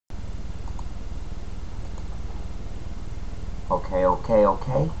Okay.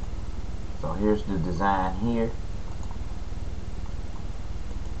 So here's the design here.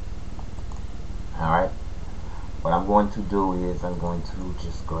 Alright. What I'm going to do is I'm going to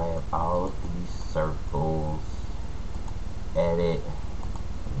just grab all of these circles, edit,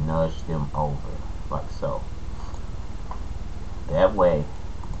 nudge them over like so. That way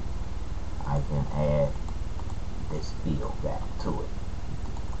I can add this feel back to it.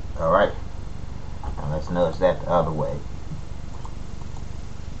 Alright, now let's nudge that the other way.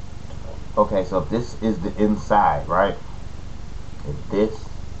 Okay, so if this is the inside, right? If this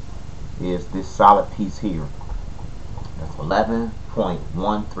is this solid piece here, that's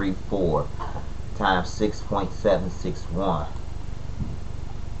 11.134 times 6.761.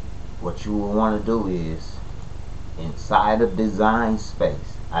 What you will want to do is inside of design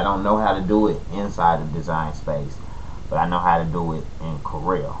space. I don't know how to do it inside of design space, but I know how to do it in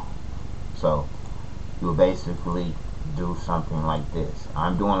Corel. So you'll basically do something like this.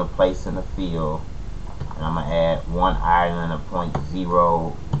 I'm doing a place in the field, and I'm gonna add one island of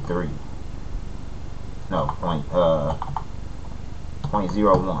 0.03. No,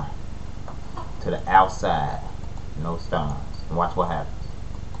 0.01 to the outside. No stones. And watch what happens.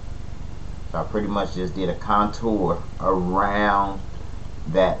 So I pretty much just did a contour around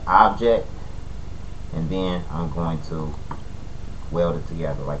that object, and then I'm going to weld it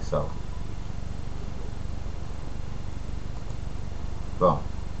together like so. Boom.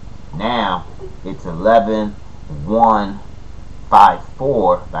 Now it's 11.154 by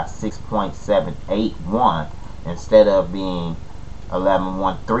 6.781 instead of being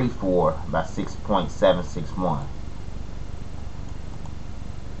 11.134 by 6.761.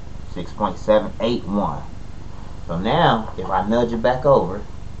 6.781. So now if I nudge it back over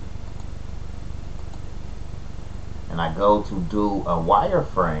and I go to do a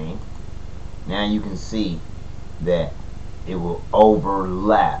wireframe, now you can see that it will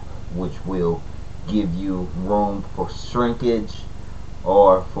overlap, which will give you room for shrinkage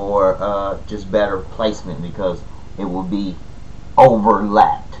or for just better placement, because it will be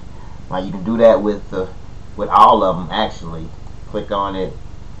overlapped. Now you can do that with all of them actually. Click on it,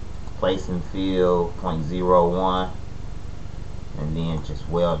 place and fill 0.01, and then just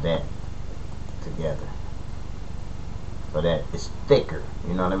weld that together so that it's thicker.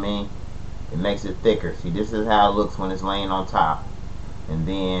 You know what I mean? It makes it thicker. See, this is how it looks when it's laying on top, and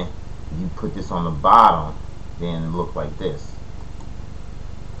then you put this on the bottom, then it look like this.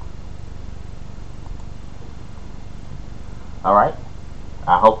 Alright,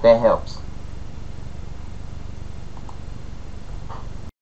 I hope that helps.